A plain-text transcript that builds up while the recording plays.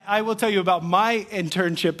I will tell you about my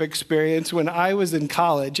internship experience when I was in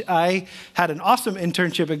college. I had an awesome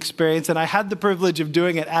internship experience, and I had the privilege of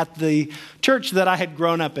doing it at the church that I had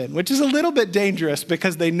grown up in, which is a little bit dangerous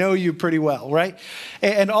because they know you pretty well, right?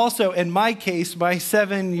 And also, in my case, my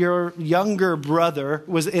 7-year younger brother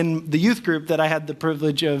was in the youth group that I had the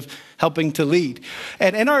privilege of helping to lead.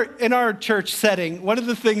 And in our church setting, one of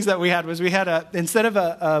the things that we had was instead of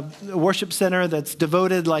a worship center that's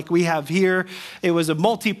devoted like we have here, it was a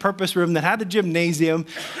multi-purpose room that had a gymnasium.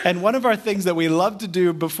 And one of our things that we loved to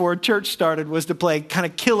do before church started was to play kind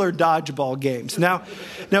of killer dodgeball games. Now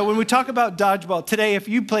when we talk about dodgeball today, if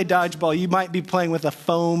you play dodgeball, you might be playing with a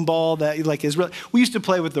foam ball that like is really. We used to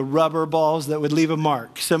play with the rubber balls that would leave a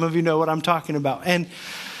mark. Some of you know what I'm talking about.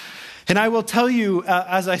 And I will tell you,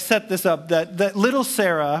 as I set this up, that little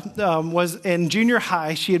Sarah was in junior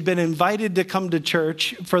high. She had been invited to come to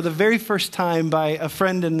church for the very first time by a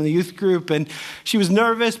friend in the youth group. And she was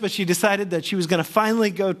nervous, but she decided that she was going to finally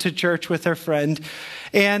go to church with her friend.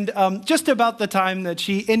 And just about the time that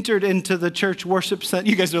she entered into the church worship center,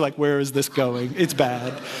 you guys are like, where is this going? It's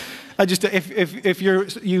bad.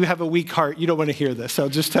 If you have a weak heart, you don't want to hear this. I'll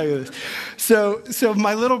just tell you this. So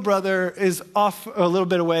my little brother is off a little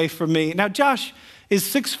bit away from me. Now, Josh is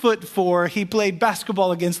 6'4". He played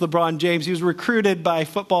basketball against LeBron James. He was recruited by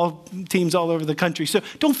football teams all over the country. So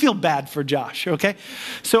don't feel bad for Josh, okay?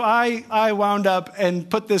 So I wound up and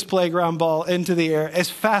put this playground ball into the air as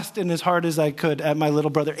fast and as hard as I could at my little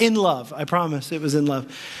brother. In love, I promise it was in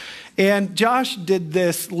love. And Josh did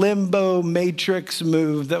this limbo matrix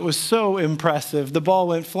move that was so impressive. The ball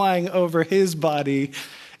went flying over his body,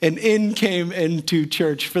 and in came into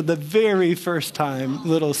church for the very first time,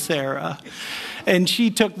 little Sarah. And she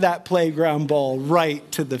took that playground ball right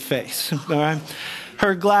to the face. All right?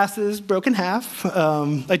 Her glasses broke in half.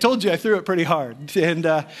 I told you I threw it pretty hard. And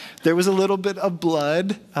there was a little bit of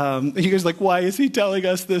blood. You guys are like, why is he telling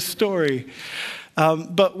us this story?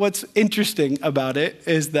 But what's interesting about it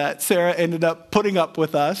is that Sarah ended up putting up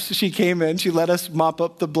with us. She came in, she let us mop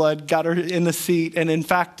up the blood, got her in the seat. And in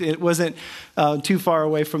fact, it wasn't too far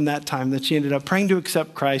away from that time that she ended up praying to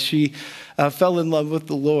accept Christ. She fell in love with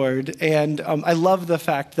the Lord. And I love the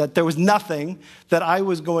fact that there was nothing that I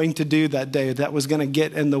was going to do that day that was going to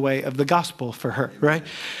get in the way of the gospel for her, right?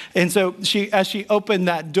 And so as she opened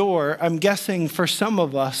that door, I'm guessing for some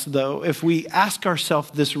of us, though, if we ask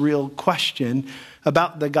ourselves this real question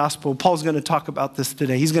about the gospel, Paul's going to talk about this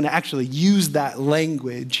today. He's going to actually use that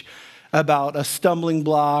language about a stumbling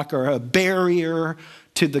block or a barrier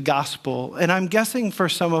to the gospel. And I'm guessing for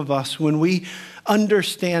some of us, when we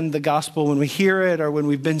understand the gospel, when we hear it, or when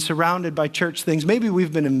we've been surrounded by church things, maybe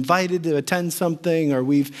we've been invited to attend something, or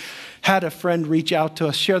we've had a friend reach out to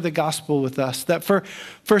us, share the gospel with us, that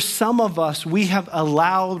for some of us, we have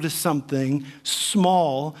allowed something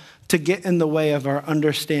small to get in the way of our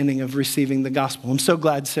understanding of receiving the gospel. I'm so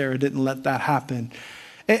glad Sarah didn't let that happen.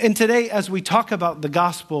 And today, as we talk about the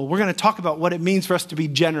gospel, we're going to talk about what it means for us to be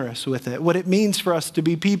generous with it, what it means for us to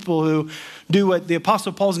be people who do what the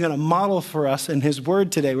Apostle Paul is going to model for us in his word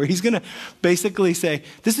today, where he's going to basically say,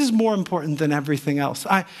 this is more important than everything else.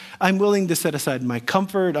 I'm willing to set aside my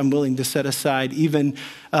comfort. I'm willing to set aside even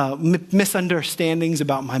misunderstandings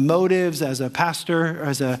about my motives as a pastor,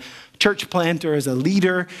 as a church planter, as a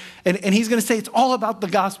leader. And he's going to say it's all about the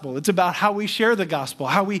gospel. It's about how we share the gospel,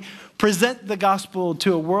 how we present the gospel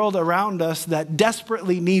to a world around us that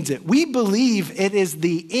desperately needs it. We believe it is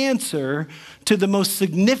the answer to the most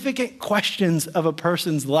significant questions of a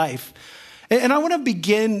person's life. And I want to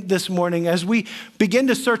begin this morning as we begin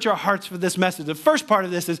to search our hearts for this message. The first part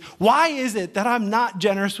of this is, why is it that I'm not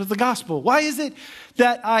generous with the gospel? Why is it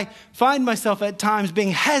that I find myself at times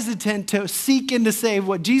being hesitant to seek and to save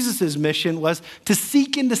what Jesus' mission was, to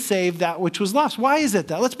seek and to save that which was lost? Why is it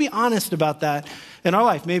that? Let's be honest about that in our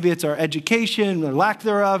life. Maybe it's our education or lack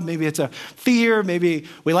thereof. Maybe it's a fear. Maybe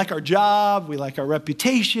we like our job. We like our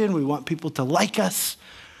reputation. We want people to like us.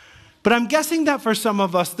 But I'm guessing that for some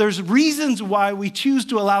of us, there's reasons why we choose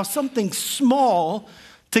to allow something small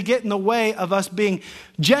to get in the way of us being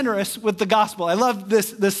generous with the gospel. I love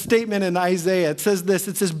this statement in Isaiah. It says this,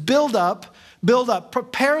 it says, build up,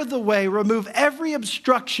 prepare the way, remove every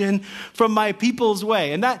obstruction from my people's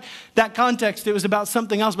way. And that context, it was about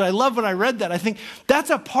something else, but I love when I read that. I think that's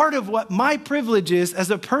a part of what my privilege is as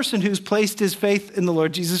a person who's placed his faith in the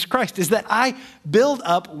Lord Jesus Christ, is that I build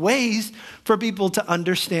up ways for people to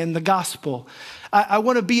understand the gospel. I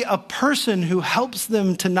want to be a person who helps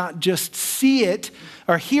them to not just see it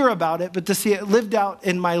or hear about it, but to see it lived out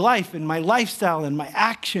in my life, in my lifestyle, in my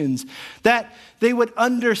actions, that they would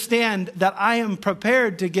understand that I am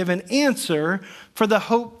prepared to give an answer for the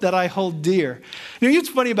hope that I hold dear. You know, it's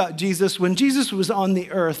funny about Jesus. When Jesus was on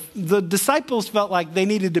the earth, the disciples felt like they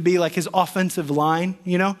needed to be like his offensive line,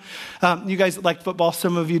 you know? You guys like football,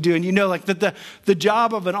 some of you do, and you know like that the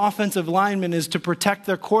job of an offensive lineman is to protect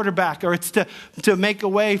their quarterback, or it's to make a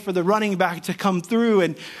way for the running back to come through.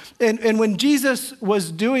 And when Jesus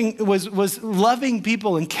was loving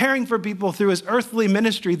people and caring for people through his earthly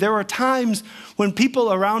ministry, there were times when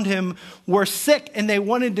people around him were sick and they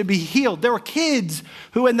wanted to be healed. There were kids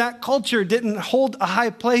who in that culture didn't hold a high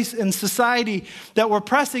place in society that were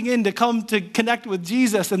pressing in to come to connect with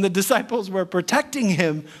Jesus, and the disciples were protecting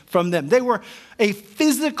him from them. They were a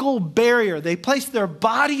physical barrier. They placed their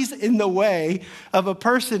bodies in the way of a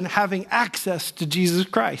person having access to Jesus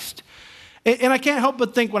Christ. And I can't help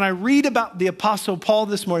but think when I read about the Apostle Paul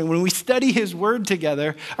this morning, when we study his word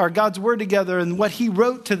together, or God's word together, and what he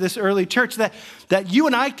wrote to this early church, that you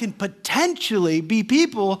and I can potentially be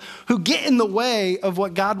people who get in the way of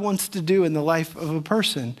what God wants to do in the life of a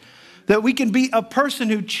person. That we can be a person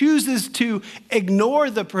who chooses to ignore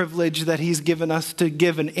the privilege that he's given us to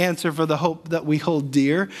give an answer for the hope that we hold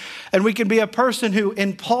dear. And we can be a person who,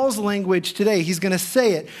 in Paul's language today, he's going to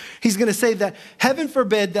say it. He's going to say that, heaven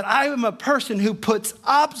forbid that I am a person who puts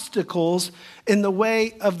obstacles in the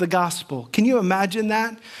way of the gospel. Can you imagine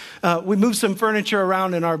that? We moved some furniture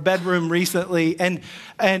around in our bedroom recently, and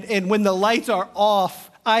when the lights are off,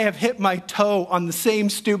 I have hit my toe on the same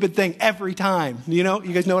stupid thing every time. You know,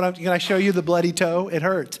 you guys know can I show you the bloody toe? It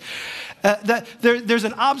hurts. There's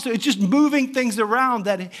an obstacle. It's just moving things around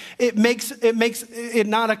that it makes it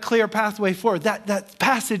not a clear pathway forward. That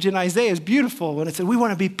passage in Isaiah is beautiful when it said we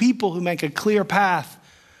want to be people who make a clear path,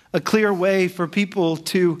 a clear way for people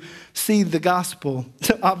to see the gospel.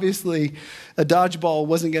 So obviously, a dodgeball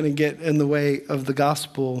wasn't going to get in the way of the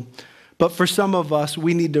gospel. But for some of us,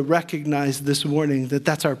 we need to recognize this morning that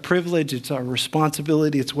that's our privilege, it's our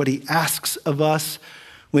responsibility, it's what he asks of us.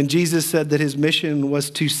 When Jesus said that his mission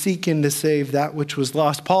was to seek and to save that which was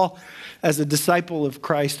lost. Paul, as a disciple of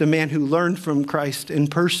Christ, a man who learned from Christ in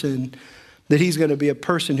person, that he's going to be a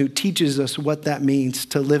person who teaches us what that means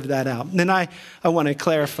to live that out. And I want to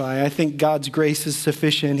clarify, I think God's grace is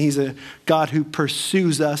sufficient. He's a God who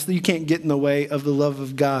pursues us. You can't get in the way of the love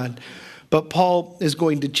of God. But Paul is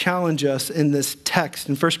going to challenge us in this text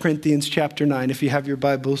in 1 Corinthians chapter 9. If you have your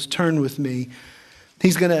Bibles, turn with me.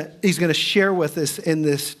 He's going to share with us in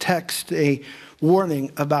this text a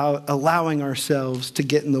warning about allowing ourselves to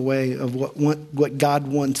get in the way of what God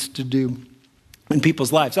wants to do in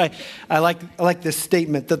people's lives. I like this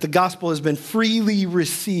statement that the gospel has been freely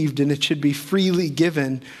received and it should be freely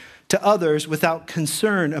given to others without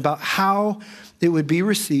concern about how it would be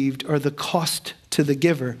received or the cost to the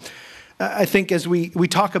giver. I think as we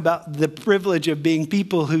talk about the privilege of being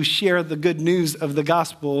people who share the good news of the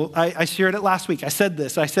gospel, I shared it last week. I said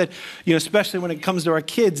this. I said, especially when it comes to our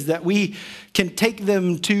kids, that we can take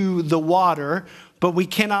them to the water, but we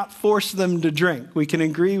cannot force them to drink. We can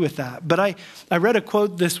agree with that. But I read a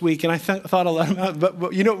quote this week, and I thought a lot about it.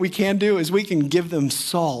 But you know what we can do is we can give them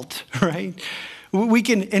salt, right? We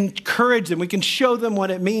can encourage them. We can show them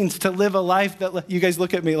what it means to live a life that, you guys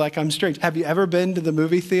look at me like I'm strange. Have you ever been to the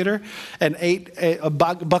movie theater and ate a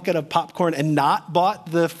bucket of popcorn and not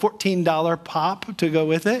bought the $14 pop to go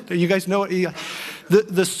with it? You guys know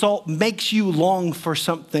the salt makes you long for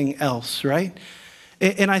something else, right?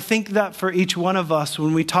 And I think that for each one of us,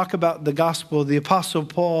 when we talk about the gospel, the Apostle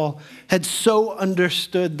Paul had so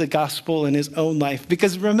understood the gospel in his own life.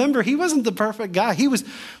 Because remember, he wasn't the perfect guy. He was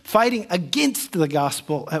fighting against the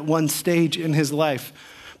gospel at one stage in his life.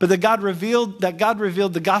 But that God revealed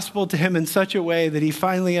the gospel to him in such a way that he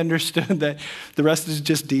finally understood that the rest is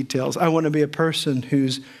just details. I want to be a person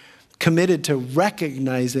who's committed to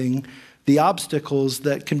recognizing the obstacles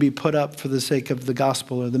that can be put up for the sake of the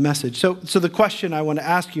gospel or the message. So the question I want to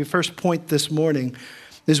ask you, first point this morning,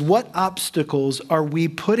 is what obstacles are we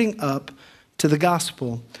putting up to the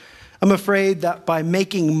gospel? I'm afraid that by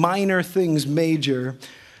making minor things major,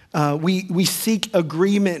 we seek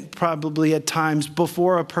agreement probably at times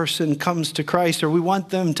before a person comes to Christ, or we want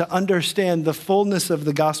them to understand the fullness of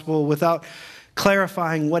the gospel without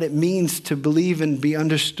clarifying what it means to believe and be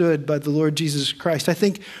understood by the Lord Jesus Christ. I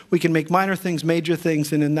think we can make minor things major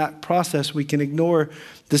things, and in that process, we can ignore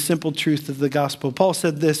the simple truth of the gospel. Paul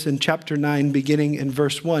said this in chapter 9, beginning in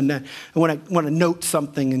verse 1. I want to note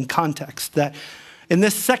something in context, that In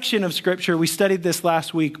this section of Scripture, we studied this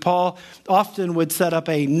last week, Paul often would set up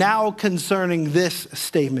a now concerning this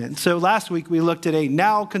statement. So last week we looked at a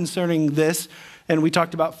now concerning this, and we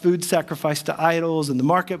talked about food sacrificed to idols in the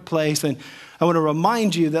marketplace. And I want to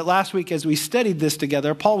remind you that last week as we studied this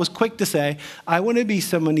together, Paul was quick to say, I want to be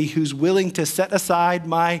somebody who's willing to set aside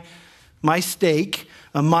my stake,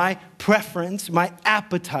 my preference, my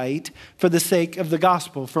appetite for the sake of the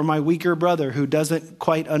gospel, for my weaker brother who doesn't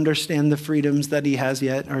quite understand the freedoms that he has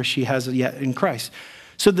yet or she has yet in Christ.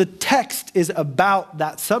 So the text is about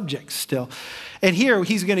that subject still. And here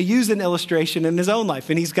he's going to use an illustration in his own life.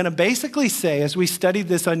 And he's going to basically say, as we study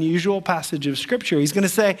this unusual passage of Scripture, he's going to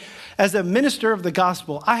say, as a minister of the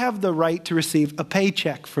gospel, I have the right to receive a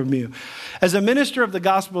paycheck from you. As a minister of the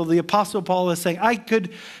gospel, the Apostle Paul is saying,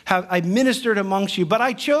 I ministered amongst you, but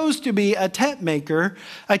I chose to be a tent maker.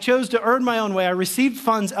 I chose to earn my own way. I received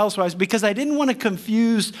funds elsewise because I didn't want to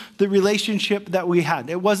confuse the relationship that we had.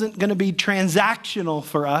 It wasn't going to be transactional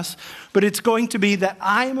for us, but it's going to be that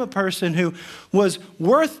I am a person who was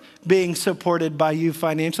worth being supported by you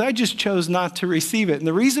financially. I just chose not to receive it. And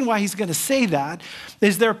the reason why he's going to say that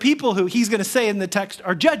is there are people who he's going to say in the text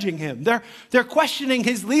are judging him. They're questioning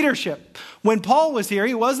his leadership. When Paul was here,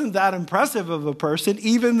 he wasn't that impressive of a person,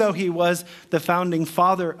 even though he was the founding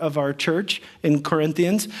father of our church in Corinth.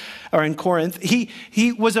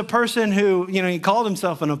 He was a person who, he called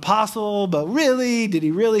himself an apostle, but really, did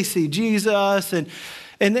he really see Jesus?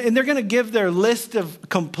 And they're going to give their list of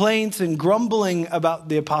complaints and grumbling about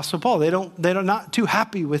the Apostle Paul. They're not too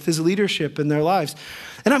happy with his leadership in their lives.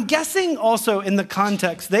 And I'm guessing also in the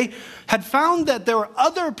context, they had found that there were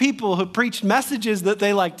other people who preached messages that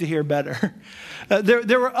they liked to hear better.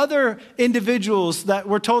 There were other individuals that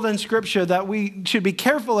were told in Scripture that we should be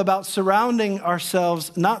careful about not surrounding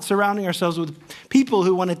ourselves with people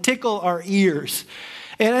who want to tickle our ears.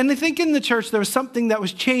 And I think in the church, there was something that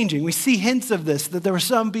was changing. We see hints of this, that there were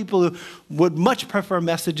some people who would much prefer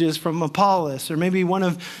messages from Apollos or maybe one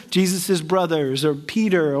of Jesus's brothers or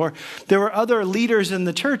Peter, or there were other leaders in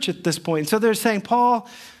the church at this point. So they're saying, Paul,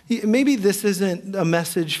 maybe this isn't a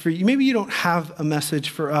message for you. Maybe you don't have a message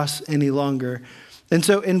for us any longer. And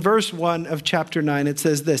so in verse 1 of chapter 9, it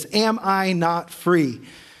says this, am I not free?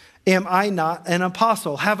 Am I not an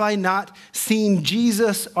apostle? Have I not seen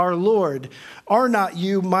Jesus our Lord? Are not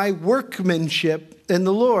you my workmanship in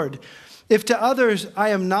the Lord? If to others I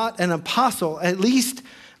am not an apostle, at least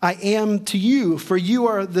I am to you, for you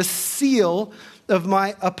are the seal of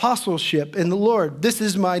my apostleship in the Lord. This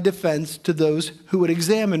is my defense to those who would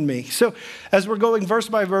examine me. So as we're going verse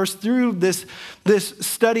by verse through this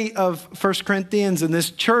study of 1 Corinthians and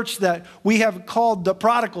this church that we have called the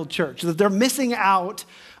prodigal church, that they're missing out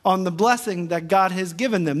on the blessing that God has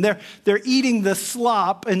given them. They're eating the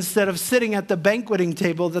slop instead of sitting at the banqueting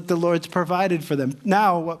table that the Lord's provided for them.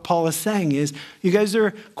 Now what Paul is saying is, you guys are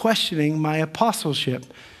questioning my apostleship.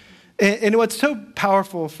 And what's so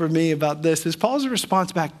powerful for me about this is Paul's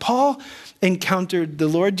response back. Paul encountered the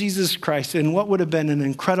Lord Jesus Christ in what would have been an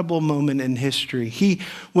incredible moment in history. He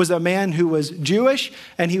was a man who was Jewish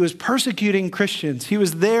and he was persecuting Christians. He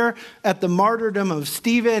was there at the martyrdom of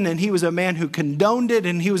Stephen, and he was a man who condoned it,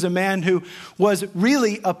 and he was a man who was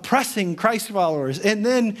really oppressing Christ followers. And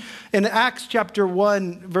then in Acts chapter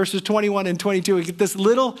 1, verses 21 and 22, we get this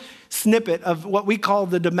little snippet of what we call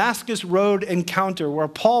the Damascus Road encounter, where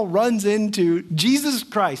Paul runs into Jesus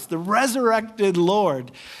Christ, the resurrected Lord.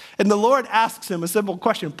 And the Lord asks him a simple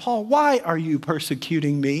question, Paul, why are you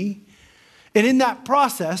persecuting me? And in that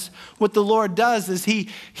process, what the Lord does is he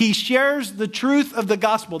shares the truth of the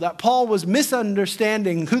gospel, that Paul was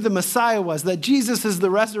misunderstanding who the Messiah was, that Jesus is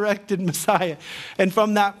the resurrected Messiah. And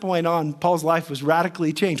from that point on, Paul's life was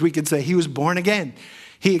radically changed. We could say he was born again.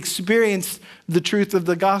 He experienced the truth of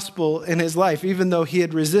the gospel in his life, even though he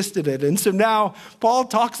had resisted it. And so now Paul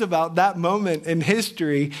talks about that moment in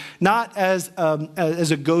history, not as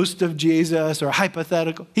a ghost of Jesus or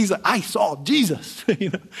hypothetical. He's like, I saw Jesus.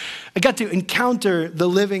 I got to encounter the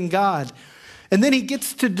living God. And then he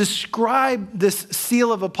gets to describe this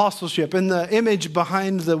seal of apostleship. In the image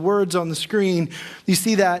behind the words on the screen, you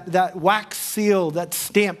see that wax seal, that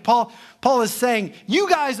stamp. Paul is saying, you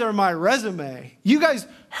guys are my resume. You guys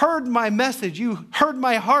heard my message. You heard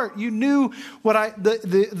my heart. You knew what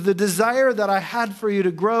the desire that I had for you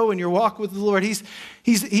to grow in your walk with the Lord.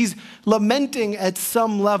 He's lamenting at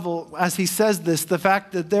some level as he says this, the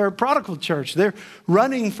fact that they're a prodigal church. They're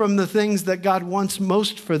running from the things that God wants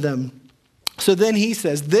most for them. So then he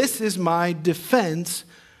says, this is my defense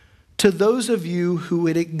to those of you who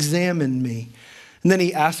would examine me. And then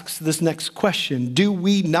he asks this next question, do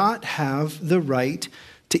we not have the right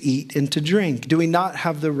to eat and to drink? Do we not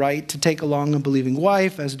have the right to take along a believing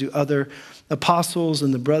wife, as do other apostles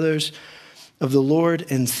and the brothers of the Lord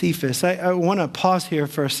and Cephas? I want to pause here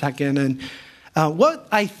for a second. And what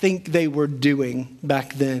I think they were doing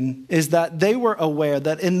back then is that they were aware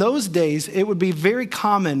that in those days, it would be very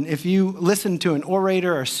common if you listened to an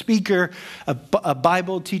orator or speaker, a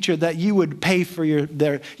Bible teacher, that you would pay for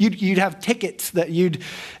you'd have tickets that you'd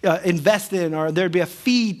invest in, or there'd be a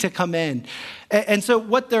fee to come in. And so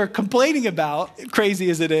what they're complaining about, crazy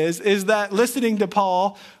as it is that listening to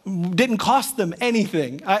Paul didn't cost them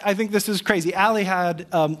anything. I think this is crazy. Allie had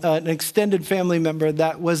an extended family member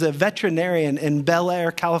that was a veterinarian in Bel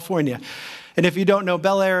Air, California. And if you don't know,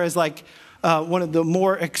 Bel Air is like one of the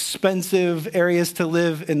more expensive areas to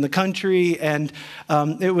live in the country. And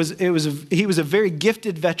he was a very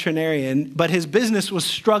gifted veterinarian, but his business was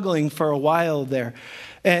struggling for a while there.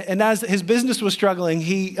 And as his business was struggling,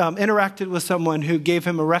 he interacted with someone who gave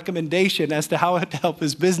him a recommendation as to how to help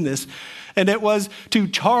his business. And it was to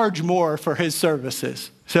charge more for his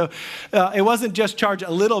services. So it wasn't just charge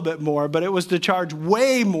a little bit more, but it was to charge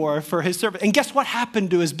way more for his service. And guess what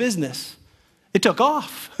happened to his business? It took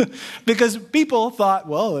off because people thought,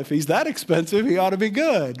 well, if he's that expensive, he ought to be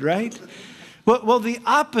good, right? Well, the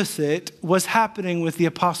opposite was happening with the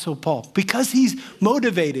Apostle Paul because he's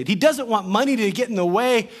motivated. He doesn't want money to get in the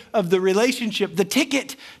way of the relationship. The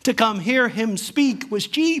ticket to come hear him speak was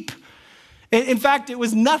cheap. In fact, it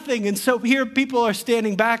was nothing. And so here people are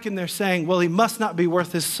standing back and they're saying, well, he must not be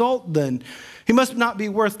worth his salt then. He must not be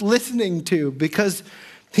worth listening to because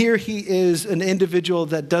here he is an individual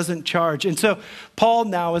that doesn't charge. And so Paul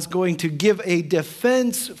now is going to give a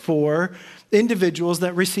defense for individuals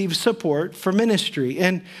that receive support for ministry.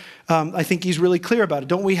 And I think he's really clear about it.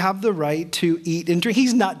 Don't we have the right to eat and drink?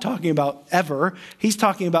 He's not talking about ever. He's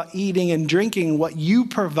talking about eating and drinking what you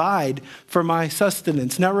provide for my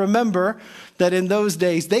sustenance. Now remember that in those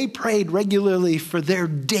days, they prayed regularly for their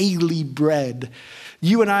daily bread.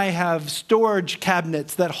 You and I have storage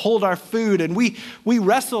cabinets that hold our food, and we don't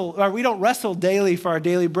wrestle daily for our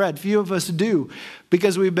daily bread. Few of us do,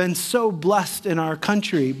 because we've been so blessed in our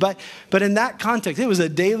country. But in that context, it was a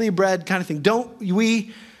daily bread kind of thing. Don't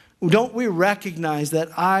we recognize that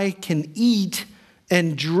I can eat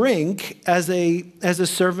and drink as a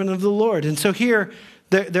servant of the Lord? And so here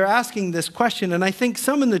they're asking this question, and I think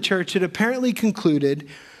some in the church had apparently concluded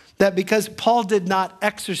that because Paul did not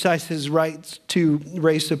exercise his rights to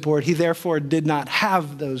raise support, he therefore did not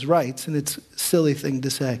have those rights. And it's a silly thing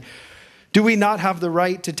to say. Do we not have the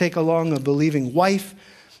right to take along a believing wife,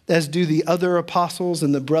 as do the other apostles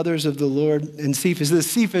and the brothers of the Lord and Cephas?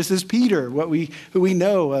 This Cephas is Peter, who we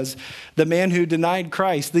know as the man who denied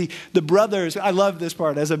Christ. The brothers, I love this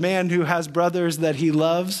part, as a man who has brothers that he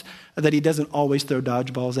loves, that he doesn't always throw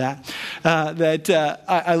dodgeballs at.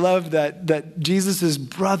 I love that Jesus'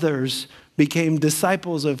 brothers became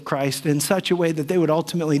disciples of Christ in such a way that they would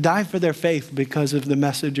ultimately die for their faith because of the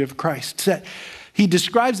message of Christ. So he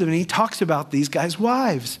describes them and he talks about these guys'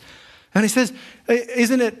 wives. And he says,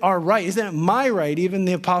 isn't it our right? Isn't it my right? Even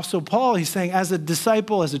the Apostle Paul, he's saying, as a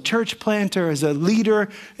disciple, as a church planter, as a leader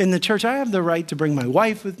in the church, I have the right to bring my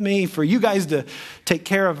wife with me, for you guys to take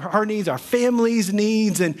care of her needs, our family's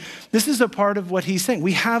needs. And this is a part of what he's saying.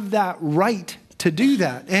 We have that right to do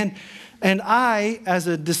that. And I, as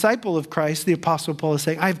a disciple of Christ, the Apostle Paul is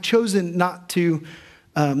saying, I've chosen not to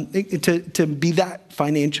be that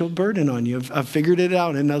financial burden on you. I've figured it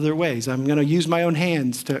out in other ways. I'm going to use my own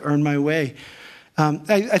hands to earn my way.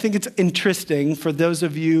 I think it's interesting for those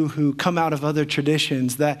of you who come out of other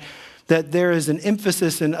traditions that there is an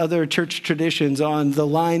emphasis in other church traditions on the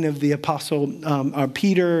line of the apostle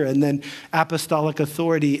Peter and then apostolic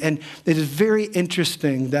authority. And it is very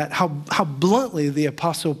interesting that how bluntly the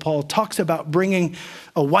apostle Paul talks about bringing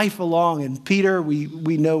a wife along. And Peter, we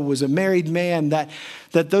know, was a married man, that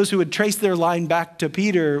those who would trace their line back to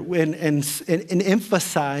Peter and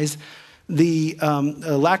emphasize the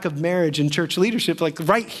lack of marriage in church leadership. Like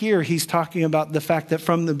right here, he's talking about the fact that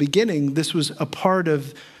from the beginning, this was a part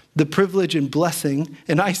of the privilege and blessing.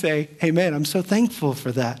 And I say, hey man, I'm so thankful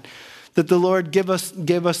for that the Lord gave us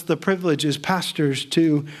the privilege as pastors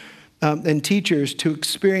to and teachers to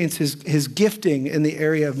experience his gifting in the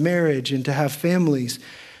area of marriage and to have families.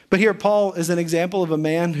 But here Paul is an example of a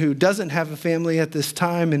man who doesn't have a family at this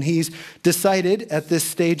time, and he's decided at this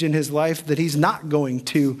stage in his life that he's not going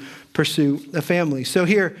to pursue a family. So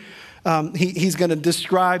here he's going to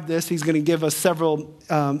describe this. He's going to give us several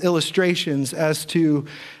illustrations as to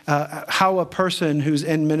how a person who's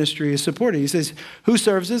in ministry is supported. He says, who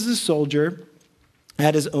serves as a soldier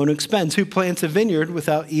at his own expense? Who plants a vineyard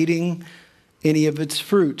without eating any of its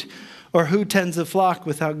fruit? Or who tends a flock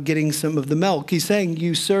without getting some of the milk? He's saying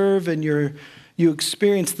you serve and you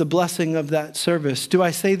experience the blessing of that service. Do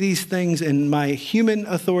I say these things in my human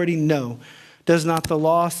authority? No. Does not the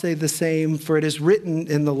law say the same? For it is written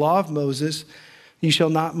in the law of Moses, you shall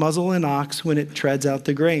not muzzle an ox when it treads out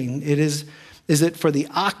the grain. Is it for the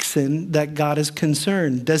oxen that God is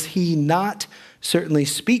concerned? Does he not certainly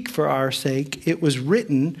speak for our sake? It was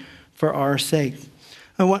written for our sake.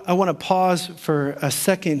 I want to pause for a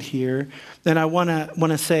second here, and I want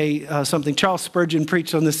to say something. Charles Spurgeon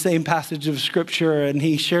preached on the same passage of Scripture, and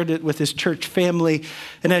he shared it with his church family.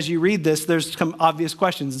 And as you read this, there's some obvious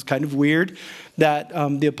questions. It's kind of weird that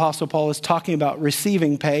the Apostle Paul is talking about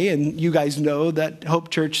receiving pay, and you guys know that Hope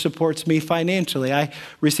Church supports me financially. I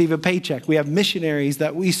receive a paycheck. We have missionaries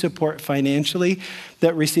that we support financially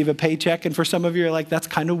that receive a paycheck, and for some of you are like, that's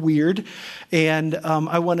kind of weird. And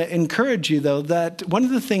I want to encourage you, though, that one of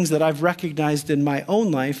the things that I've recognized in my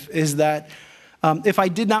own life is that if I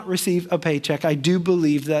did not receive a paycheck, I do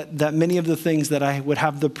believe that many of the things that I would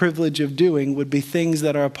have the privilege of doing would be things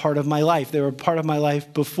that are a part of my life. They were a part of my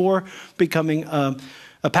life before becoming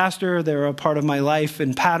a pastor. They were a part of my life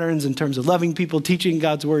in patterns in terms of loving people, teaching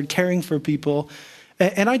God's word, caring for people.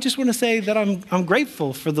 And I just want to say that I'm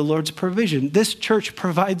grateful for the Lord's provision. This church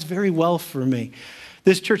provides very well for me.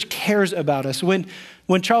 This church cares about us.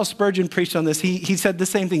 When Charles Spurgeon preached on this, he said the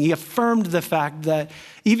same thing. He affirmed the fact that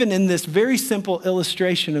even in this very simple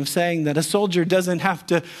illustration of saying that a soldier doesn't have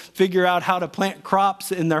to figure out how to plant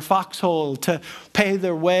crops in their foxhole to pay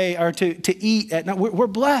their way or to eat at night. We're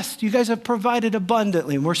blessed. You guys have provided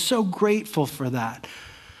abundantly, and we're so grateful for that.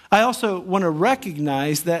 I also want to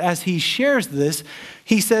recognize that as he shares this,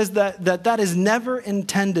 he says that is never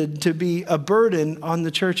intended to be a burden on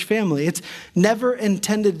the church family. It's never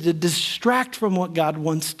intended to distract from what God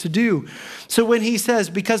wants to do. So when he says,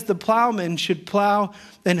 because the plowman should plow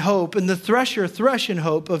in hope and the thresher thresh in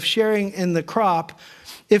hope of sharing in the crop,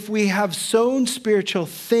 if we have sown spiritual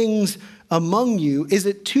things among you, is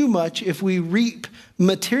it too much if we reap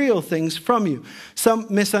material things from you? Some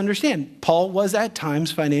misunderstand. Paul was at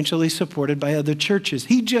times financially supported by other churches.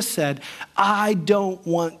 He just said, I don't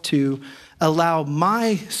want to allow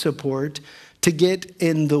my support to get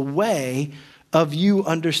in the way of you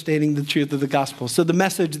understanding the truth of the gospel. So the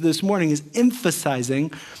message this morning is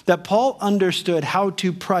emphasizing that Paul understood how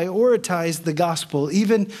to prioritize the gospel,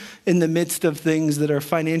 even in the midst of things that are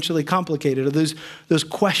financially complicated, or those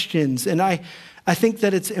questions. And I think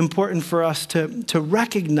that it's important for us to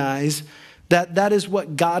recognize that is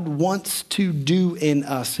what God wants to do in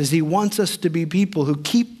us, is he wants us to be people who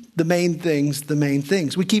keep the main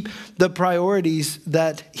things. We keep the priorities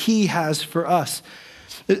that he has for us.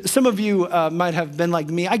 Some of you might have been like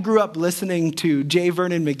me. I grew up listening to J.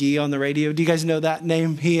 Vernon McGee on the radio. Do you guys know that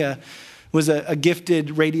name? He was a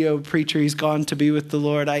gifted radio preacher. He's gone to be with the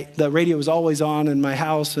Lord. The radio was always on in my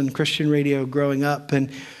house and Christian radio growing up.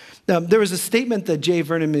 And there was a statement that J.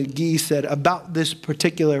 Vernon McGee said about this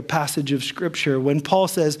particular passage of Scripture when Paul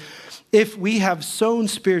says, if we have sown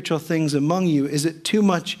spiritual things among you, is it too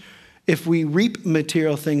much if we reap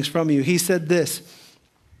material things from you? He said this.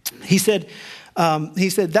 He said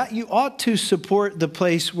that you ought to support the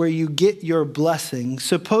place where you get your blessing.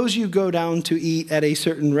 Suppose you go down to eat at a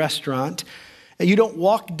certain restaurant, and you don't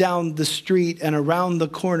walk down the street and around the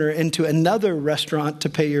corner into another restaurant to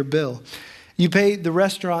pay your bill. You pay the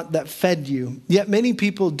restaurant that fed you. Yet many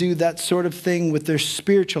people do that sort of thing with their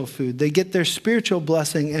spiritual food. They get their spiritual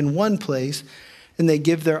blessing in one place, and they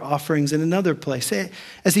give their offerings in another place.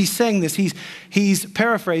 As he's saying this, he's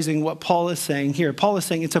paraphrasing what Paul is saying here. Paul is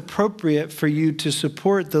saying it's appropriate for you to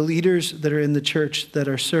support the leaders that are in the church that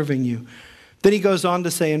are serving you. Then he goes on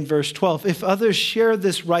to say in verse 12, if others share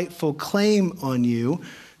this rightful claim on you,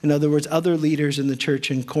 in other words, other leaders in the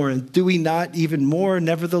church in Corinth, do we not even more?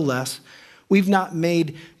 Nevertheless, we've not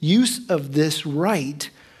made use of this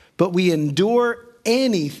right, but we endure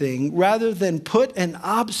anything rather than put an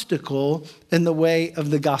obstacle in the way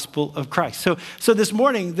of the gospel of Christ. So this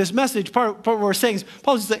morning, this message, part of what we're saying is,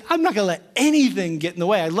 Paul's just saying, I'm not going to let anything get in the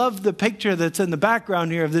way. I love the picture that's in the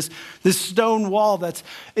background here of this stone wall that's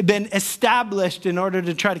been established in order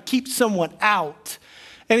to try to keep someone out.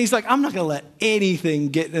 And he's like, I'm not going to let anything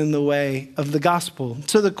get in the way of the gospel.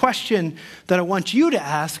 So the question that I want you to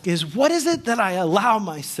ask is, what is it that I allow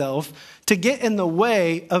myself to get in the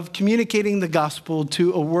way of communicating the gospel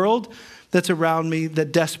to a world that's around me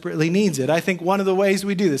that desperately needs it? I think one of the ways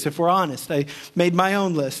we do this, if we're honest, I made my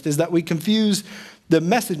own list, is that we confuse the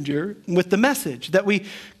messenger with the message, that we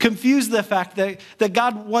confuse the fact that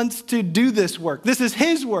God wants to do this work. This is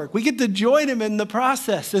his work. We get to join him in the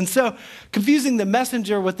process. And so confusing the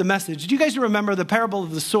messenger with the message. Do you guys remember the parable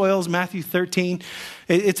of the soils, Matthew 13?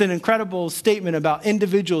 It's an incredible statement about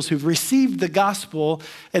individuals who've received the gospel,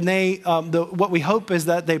 and what we hope is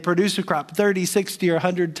that they produce a crop 30, 60, or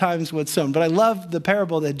 100 times what's sown. But I love the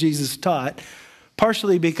parable that Jesus taught,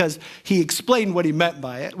 partially because he explained what he meant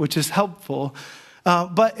by it, which is helpful.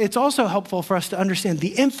 But it's also helpful for us to understand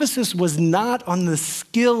the emphasis was not on the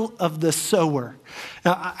skill of the sower.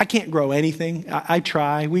 Now, I can't grow anything. I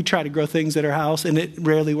try. We try to grow things at our house, and it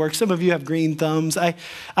rarely works. Some of you have green thumbs.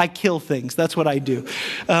 I kill things. That's what I do.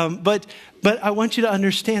 But I want you to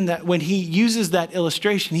understand that when he uses that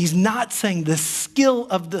illustration, he's not saying the skill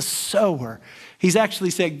of the sower. He's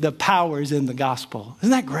actually saying the power is in the gospel.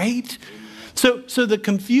 Isn't that great? So the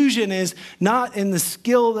confusion is not in the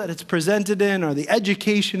skill that it's presented in or the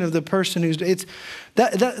education of the person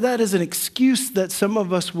that is an excuse that some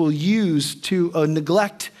of us will use to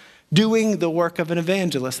neglect doing the work of an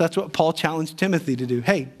evangelist. That's what Paul challenged Timothy to do.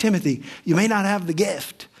 Hey, Timothy, you may not have the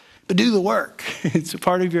gift, but do the work. It's a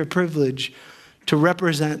part of your privilege to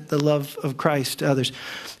represent the love of Christ to others.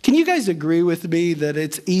 Can you guys agree with me that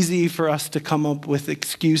it's easy for us to come up with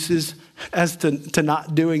excuses as to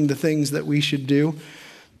not doing the things that we should do?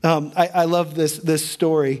 I love this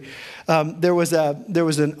story. There was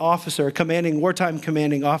an officer, a wartime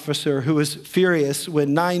commanding officer, who was furious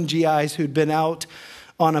when 9 GIs who'd been out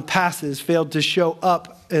on a passes failed to show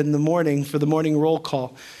up in the morning for the morning roll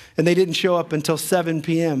call. And they didn't show up until 7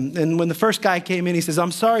 p.m. And when the first guy came in, he says,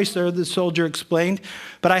 "I'm sorry, sir," the soldier explained,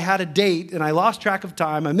 "but I had a date and I lost track of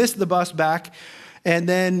time. I missed the bus back. And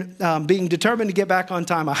then being determined to get back on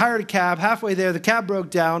time, I hired a cab. Halfway there, the cab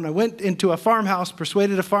broke down. I went into a farmhouse,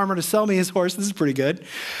 persuaded a farmer to sell me his horse." This is pretty good.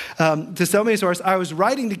 To sell me his horse. "I was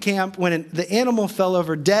riding to camp when the animal fell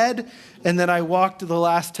over dead. And then I walked the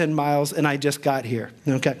last 10 miles and I just got here."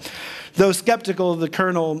 Okay. Though skeptical, the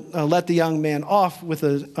colonel let the young man off with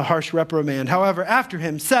a harsh reprimand. However, after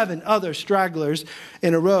him, 7 other stragglers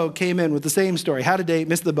in a row came in with the same story. Had a date,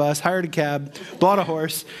 missed the bus, hired a cab, bought a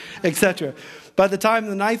horse, etc. By the time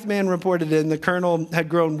the 9th man reported in, the colonel had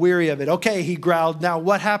grown weary of it. "Okay," he growled, "now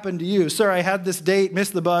what happened to you?" "Sir, I had this date,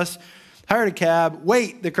 missed the bus, hired a cab."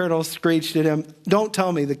 "Wait," the colonel screeched at him. "Don't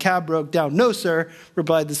tell me the cab broke down." "No, sir,"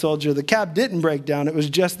 replied the soldier. "The cab didn't break down. It was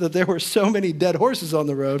just that there were so many dead horses on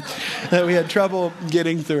the road that we had trouble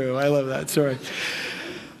getting through." I love that story.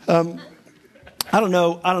 I don't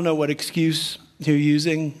know what excuse you're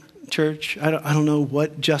using, church. I don't know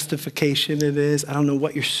what justification it is. I don't know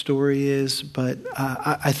what your story is, but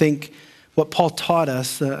I think what Paul taught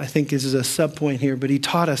us, I think is a sub-point here, but he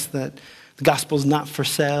taught us that the gospel is not for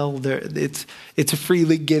sale. It's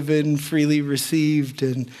freely given, freely received.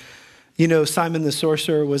 And, Simon the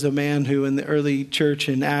sorcerer was a man who in the early church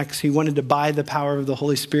in Acts, he wanted to buy the power of the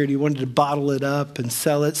Holy Spirit. He wanted to bottle it up and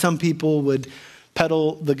sell it. Some people would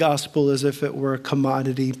peddle the gospel as if it were a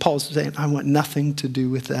commodity. Paul's saying, I want nothing to do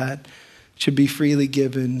with that. It should be freely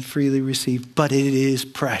given, freely received, but it is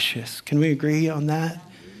precious. Can we agree on that?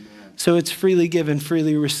 Amen. So it's freely given,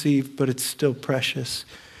 freely received, but it's still precious.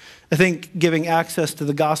 I think giving access to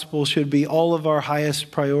the gospel should be all of our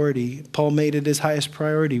highest priority. Paul made it his highest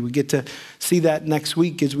priority. We get to see that next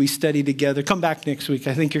week as we study together. Come back next week.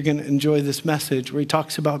 I think you're going to enjoy this message where he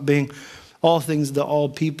talks about being all things to all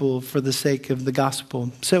people for the sake of the gospel.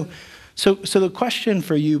 So the question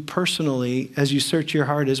for you personally, as you search your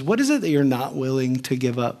heart, is what is it that you're not willing to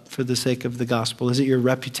give up for the sake of the gospel? Is it your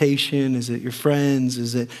reputation? Is it your friends?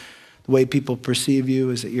 Is it the way people perceive you?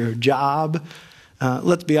 Is it your job?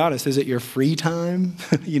 Let's be honest. Is it your free time?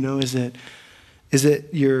 Is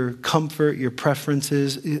it your comfort, your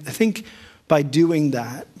preferences? I think by doing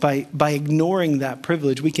that, by ignoring that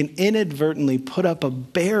privilege, we can inadvertently put up a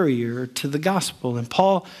barrier to the gospel. And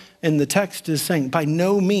Paul in the text is saying, by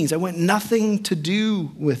no means, I want nothing to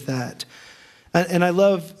do with that. And I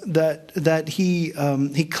love that he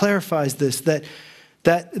clarifies this, that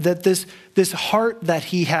this heart that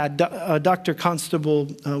he had. Dr. Constable,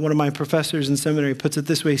 one of my professors in seminary, puts it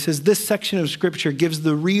this way. He says, this section of scripture gives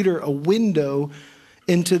the reader a window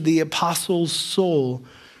into the apostle's soul.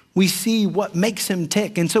 We see what makes him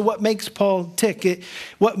tick. And so what makes Paul tick?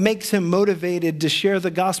 What makes him motivated to share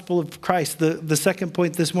the gospel of Christ? The second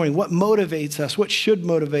point this morning, what motivates us? What should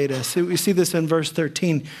motivate us? We see this in verse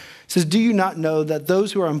 13. It says, do you not know that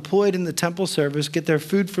those who are employed in the temple service get their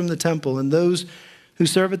food from the temple, and those who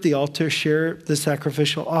serve at the altar share the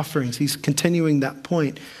sacrificial offerings? He's continuing that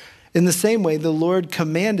point. In the same way, the Lord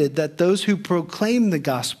commanded that those who proclaim the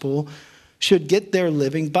gospel should get their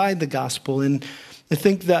living by the gospel. And I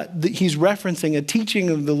think that he's referencing a teaching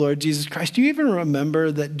of the Lord Jesus Christ. Do you even remember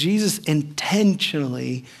that Jesus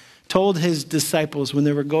intentionally told his disciples when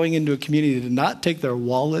they were going into a community to not take their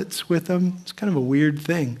wallets with them? It's kind of a weird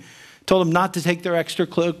thing. Told them not to take their extra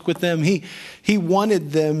cloak with them. He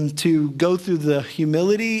wanted them to go through the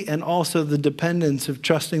humility and also the dependence of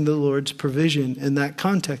trusting the Lord's provision in that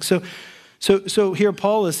context. So here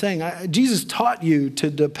Paul is saying, Jesus taught you to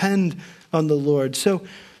depend on the Lord. So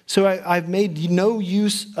I've made no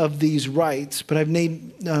use of these rights, but I've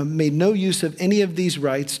made no use of any of these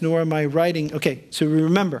rights, nor am I writing. Okay, so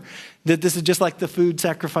remember that this is just like the food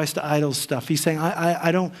sacrifice to idols stuff. He's saying,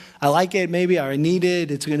 I like it, maybe I need it,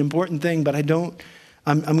 it's an important thing, but I'm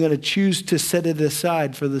going to choose to set it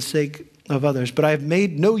aside for the sake of others. But I've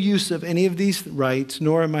made no use of any of these rights,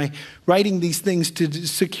 nor am I writing these things to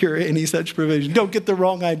secure any such provision. Don't get the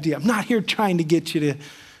wrong idea. I'm not here trying to get you to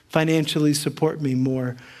financially support me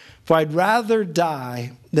more. For I'd rather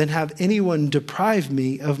die than have anyone deprive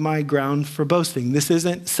me of my ground for boasting. This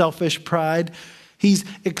isn't selfish pride. He's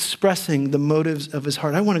expressing the motives of his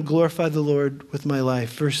heart. I want to glorify the Lord with my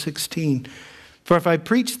life. Verse 16. For if I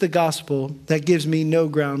preach the gospel, that gives me no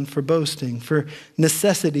ground for boasting, for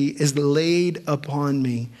necessity is laid upon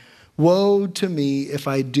me. Woe to me if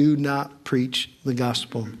I do not preach the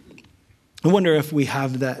gospel. I wonder if we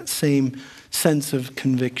have that same sense of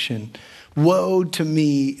conviction. Woe to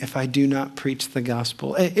me if I do not preach the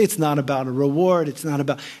gospel. It's not about a reward.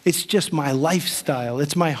 It's just my lifestyle.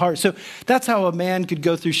 It's my heart. So that's how a man could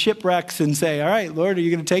go through shipwrecks and say, all right, Lord, are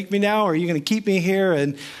you going to take me now? Or are you going to keep me here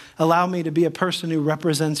and allow me to be a person who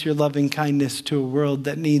represents your loving kindness to a world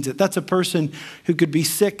that needs it? That's a person who could be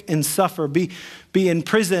sick and suffer, be in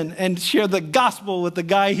prison and share the gospel with the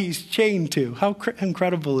guy he's chained to. How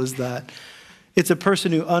incredible is that? It's a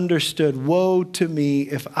person who understood, woe to me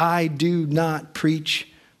if I do not preach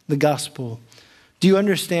the gospel. Do you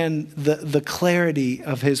understand the clarity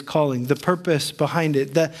of his calling, the purpose behind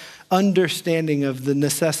it, the understanding of the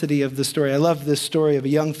necessity of the story? I love this story of a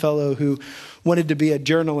young fellow who wanted to be a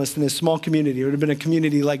journalist in a small community. It would have been a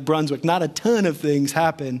community like Brunswick. Not a ton of things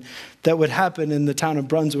happen that would happen in the town of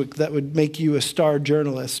Brunswick that would make you a star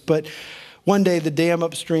journalist. But one day, the dam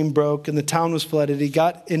upstream broke and the town was flooded. He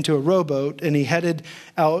got into a rowboat and he headed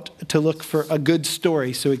out to look for a good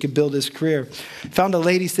story so he could build his career. Found a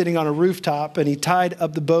lady sitting on a rooftop and he tied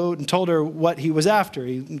up the boat and told her what he was after.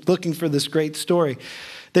 He was looking for this great story.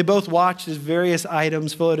 They both watched as various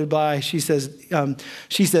items floated by. She says,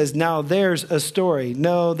 now there's a story.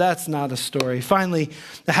 No, that's not a story. Finally,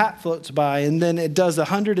 the hat floats by, and then it does a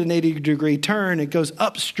 180-degree turn. It goes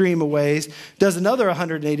upstream a ways, does another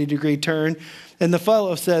 180-degree turn, and the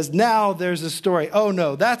fellow says, now there's a story. Oh,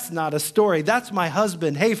 no, that's not a story. That's my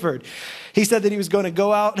husband, Hayford. He said that he was going to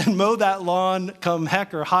go out and mow that lawn come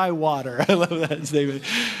heck or high water. I love that statement.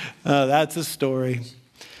 That's a story.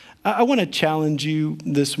 I want to challenge you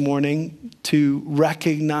this morning to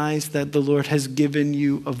recognize that the Lord has given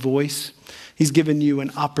you a voice. He's given you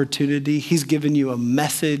an opportunity. He's given you a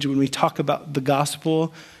message. When we talk about the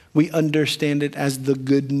gospel, we understand it as the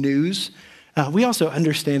good news. We also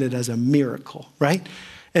understand it as a miracle, right?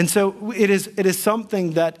 And so it is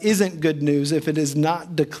something that isn't good news if it is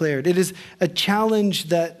not declared. It is a challenge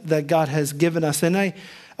that God has given us. And I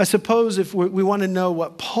suppose if we want to know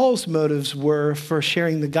what Paul's motives were for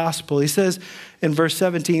sharing the gospel, he says in verse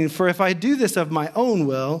 17, for if I do this of my own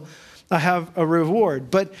will, I have a reward.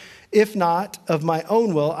 But if not of my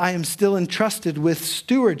own will, I am still entrusted with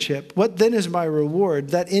stewardship. What then is my reward?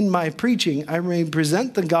 That in my preaching I may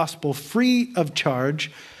present the gospel free of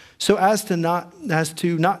charge, so as to not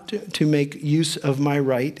make use of my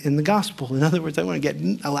right in the gospel. In other words, I want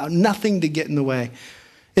to allow nothing to get in the way.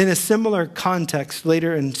 In a similar context,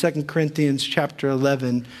 later in 2 Corinthians chapter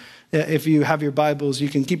 11, if you have your Bibles, you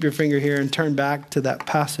can keep your finger here and turn back to that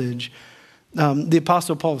passage. The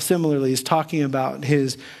Apostle Paul similarly is talking about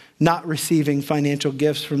his not receiving financial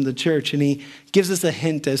gifts from the church, and he gives us a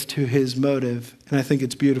hint as to his motive, and I think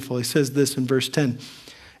it's beautiful. He says this in verse 10,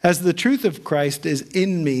 as the truth of Christ is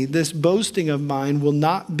in me, this boasting of mine will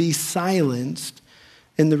not be silenced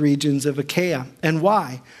in the regions of Achaia. And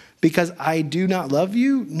why? Because I do not love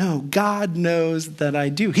you? No, God knows that I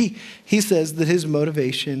do. He says that his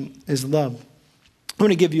motivation is love. I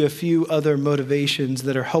want to give you a few other motivations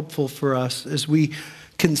that are helpful for us as we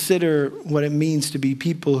consider what it means to be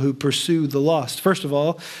people who pursue the lost. First of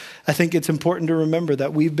all, I think it's important to remember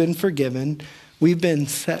that we've been forgiven, we've been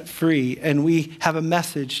set free, and we have a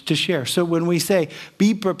message to share. So when we say,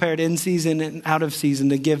 be prepared in season and out of season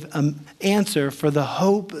to give an answer for the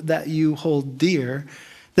hope that you hold dear,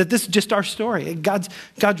 that this is just our story. God's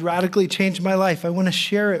radically changed my life. I want to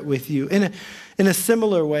share it with you. In In a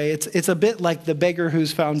similar way, it's a bit like the beggar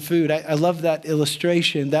who's found food. I love that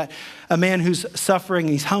illustration, that a man who's suffering,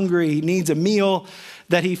 he's hungry, he needs a meal,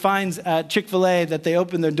 that he finds at Chick-fil-A, that they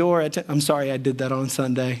open their door at I'm sorry I did that on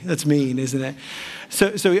Sunday. That's mean, isn't it?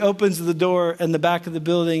 So he opens the door in the back of the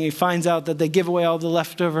building. He finds out that they give away all the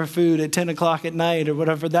leftover food at 10 o'clock at night or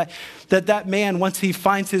whatever. That man, once he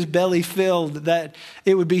finds his belly filled, that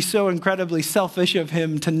it would be so incredibly selfish of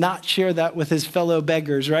him to not share that with his fellow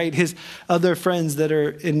beggars, right? His other friends that are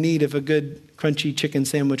in need of a good crunchy chicken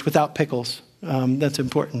sandwich without pickles. That's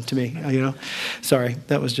important to me, Sorry,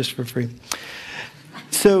 that was just for free.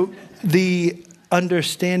 So the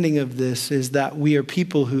understanding of this is that we are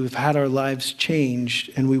people who have had our lives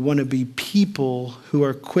changed, and we want to be people who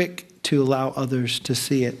are quick to allow others to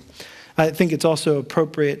see it. I think it's also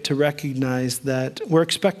appropriate to recognize that we're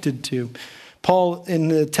expected to. Paul in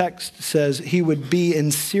the text says he would be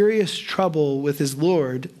in serious trouble with his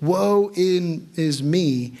Lord. Woe is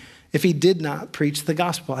me if he did not preach the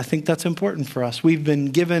gospel. I think that's important for us. We've been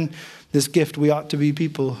given this gift. We ought to be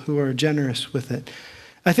people who are generous with it.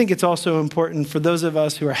 I think it's also important for those of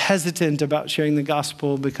us who are hesitant about sharing the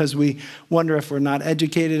gospel because we wonder if we're not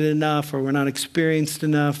educated enough or we're not experienced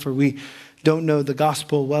enough or we don't know the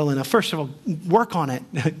gospel well enough. First of all, work on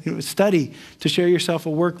it. Study to show yourself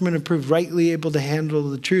a workman approved, rightly able to handle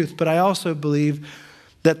the truth. But I also believe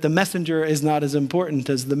that the messenger is not as important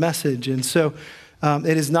as the message. And so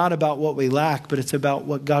it is not about what we lack, but it's about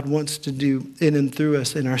what God wants to do in and through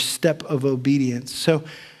us in our step of obedience. So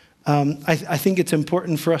I think it's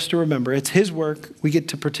important for us to remember it's his work. We get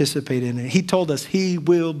to participate in it. He told us he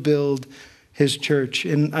will build his church.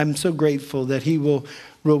 And I'm so grateful that he will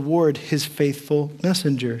reward his faithful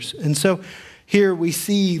messengers. And so here we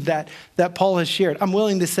see that Paul has shared. I'm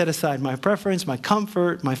willing to set aside my preference, my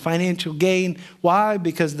comfort, my financial gain. Why?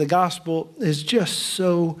 Because the gospel is just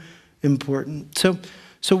so important.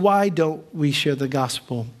 So why don't we share the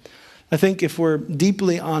gospel? I think if we're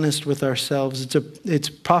deeply honest with ourselves, it's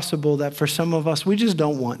possible that for some of us, we just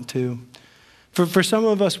don't want to. For some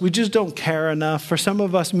of us, we just don't care enough. For some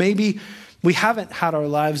of us, maybe we haven't had our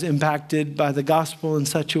lives impacted by the gospel in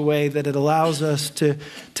such a way that it allows us to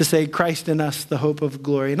say, Christ in us, the hope of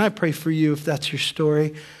glory. And I pray for you if that's your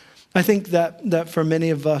story. I think that for many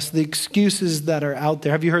of us, the excuses that are out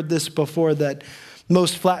there, have you heard this before, that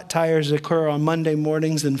most flat tires occur on Monday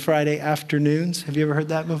mornings and Friday afternoons? Have you ever heard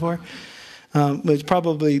that before? It's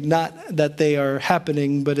probably not that they are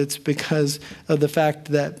happening, but it's because of the fact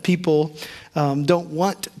that people don't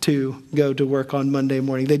want to go to work on Monday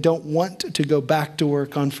morning. They don't want to go back to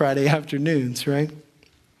work on Friday afternoons, right?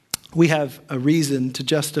 We have a reason to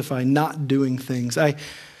justify not doing things. I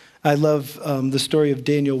love the story of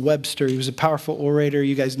Daniel Webster. He was a powerful orator.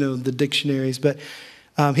 You guys know the dictionaries, but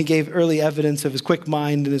he gave early evidence of his quick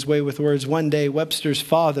mind and his way with words. One day, Webster's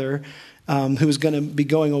father, who was going to be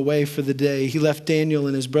going away for the day, he left Daniel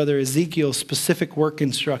and his brother Ezekiel specific work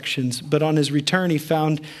instructions. But on his return, he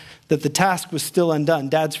found that the task was still undone.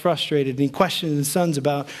 Dad's frustrated, and he questioned his sons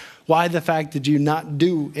about why the fact did you not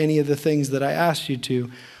do any of the things that I asked you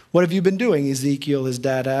to. What have you been doing, Ezekiel, his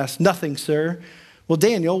dad asked. Nothing, sir. Well,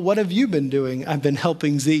 Daniel, what have you been doing? I've been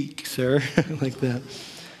helping Zeke, sir. Like that.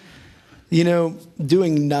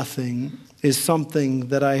 Doing nothing is something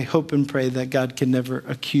that I hope and pray that God can never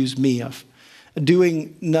accuse me of.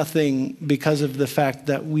 Doing nothing because of the fact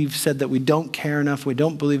that we've said that we don't care enough, we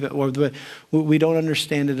don't believe it, or we don't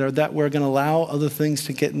understand it, or that we're going to allow other things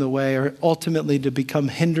to get in the way, or ultimately to become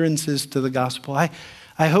hindrances to the gospel.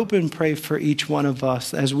 I hope and pray for each one of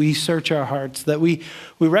us as we search our hearts that we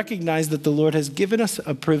recognize that the Lord has given us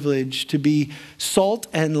a privilege to be salt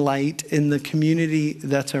and light in the community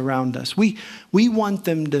that's around us. We want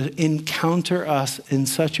them to encounter us in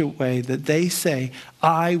such a way that they say,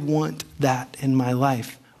 I want that in my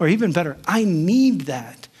life. Or even better, I need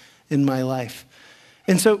that in my life.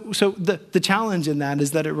 And so the challenge in that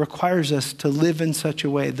is that it requires us to live in such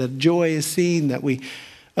a way that joy is seen, that we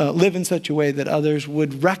live in such a way that others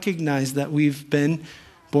would recognize that we've been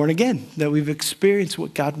born again, that we've experienced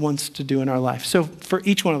what God wants to do in our life. So for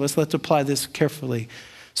each one of us, let's apply this carefully.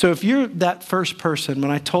 So if you're that first person, when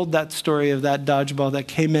I told that story of that dodgeball that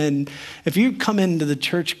came in, if you come into the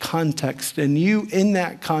church context and you in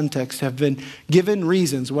that context have been given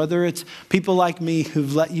reasons, whether it's people like me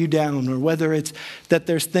who've let you down, or whether it's that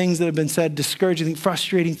there's things that have been said, discouraging,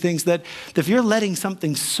 frustrating things, that if you're letting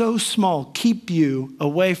something so small keep you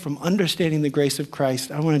away from understanding the grace of Christ,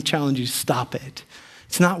 I want to challenge you, stop it.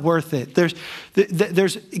 It's not worth it.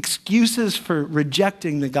 There's excuses for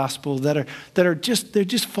rejecting the gospel that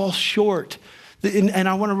just fall short. And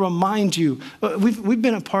I want to remind you, we've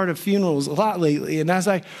been a part of funerals a lot lately. And as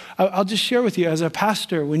I'll just share with you, as a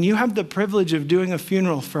pastor, when you have the privilege of doing a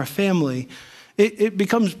funeral for a family, it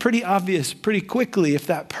becomes pretty obvious pretty quickly if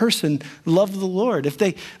that person loved the Lord, if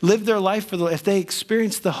they lived their life for the Lord, if they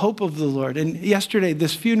experienced the hope of the Lord. And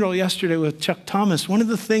this funeral yesterday with Chuck Thomas, one of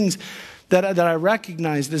the things that I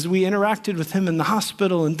recognized as we interacted with him in the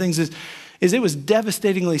hospital and things is it was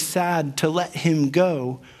devastatingly sad to let him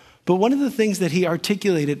go. But one of the things that he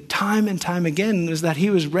articulated time and time again was that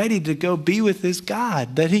he was ready to go be with his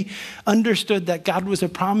God, that he understood that God was a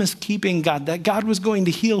promise-keeping God, that God was going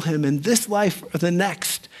to heal him in this life or the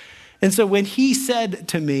next. And so when he said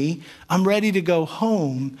to me, I'm ready to go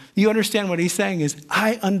home, you understand what he's saying is,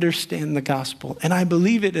 I understand the gospel and I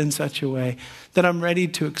believe it in such a way that I'm ready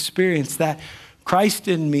to experience that Christ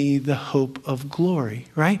in me, the hope of glory,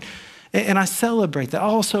 right? And I celebrate that.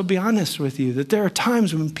 I'll also be honest with you that there are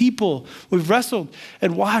times when we've wrestled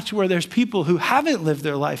and watched where there's people who haven't lived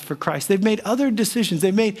their life for Christ. They've made other decisions.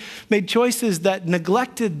 They made choices that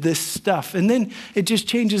neglected this stuff. And then it just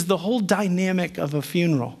changes the whole dynamic of a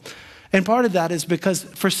funeral. And part of that is because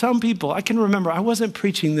for some people, I can remember I wasn't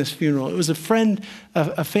preaching this funeral. It was a friend,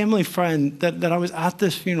 a family friend that I was at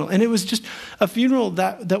this funeral. And it was just a funeral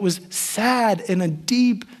that was sad, in a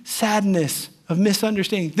deep sadness of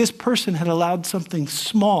misunderstanding. This person had allowed something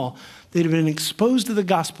small. They'd been exposed to the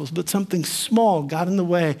Gospels, but something small got in the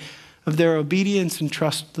way of their obedience and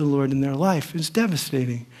trust to the Lord in their life. It was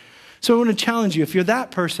devastating. So I want to challenge you, if you're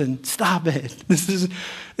that person, stop it.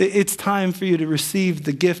 It's time for you to receive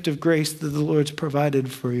the gift of grace that the Lord's provided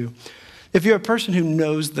for you. If you're a person who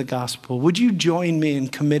knows the gospel, would you join me in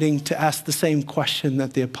committing to ask the same question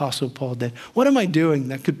that the Apostle Paul did? What am I doing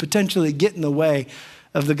that could potentially get in the way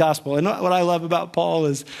of the gospel? And what I love about Paul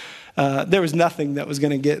is there was nothing that was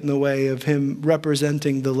going to get in the way of him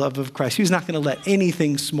representing the love of Christ. He was not going to let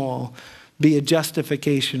anything small be a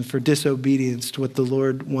justification for disobedience to what the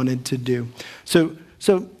Lord wanted to do. So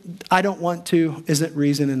I don't want to isn't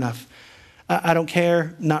reason enough. I don't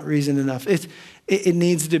care, not reason enough. It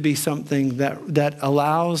needs to be something that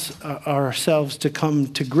allows ourselves to come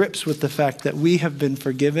to grips with the fact that we have been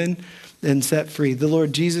forgiven and set free. The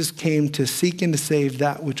Lord Jesus came to seek and to save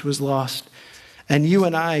that which was lost. And you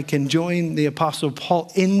and I can join the Apostle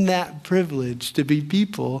Paul in that privilege to be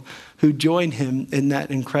people who join him in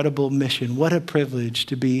that incredible mission. What a privilege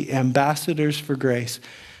to be ambassadors for grace.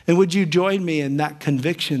 And would you join me in that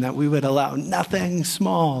conviction that we would allow nothing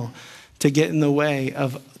small to get in the way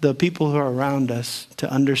of the people who are around us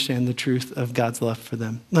to understand the truth of God's love for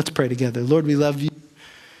them? Let's pray together. Lord, we love you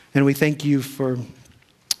and we thank you for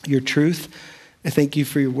your truth. I thank you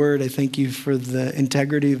for your word. I thank you for the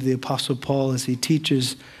integrity of the Apostle Paul as he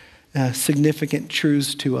teaches significant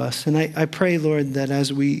truths to us. And I pray, Lord, that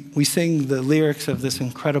as we sing the lyrics of this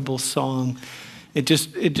incredible song, it just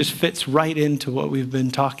fits right into what we've been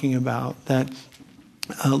talking about. That,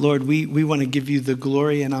 Lord, we want to give you the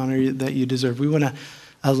glory and honor that you deserve. We want to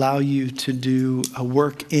allow you to do a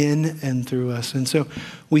work in and through us. And so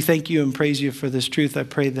we thank you and praise you for this truth. I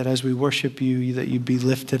pray that as we worship you, that you be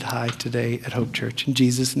lifted high today at Hope Church. In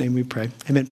Jesus' name we pray. Amen.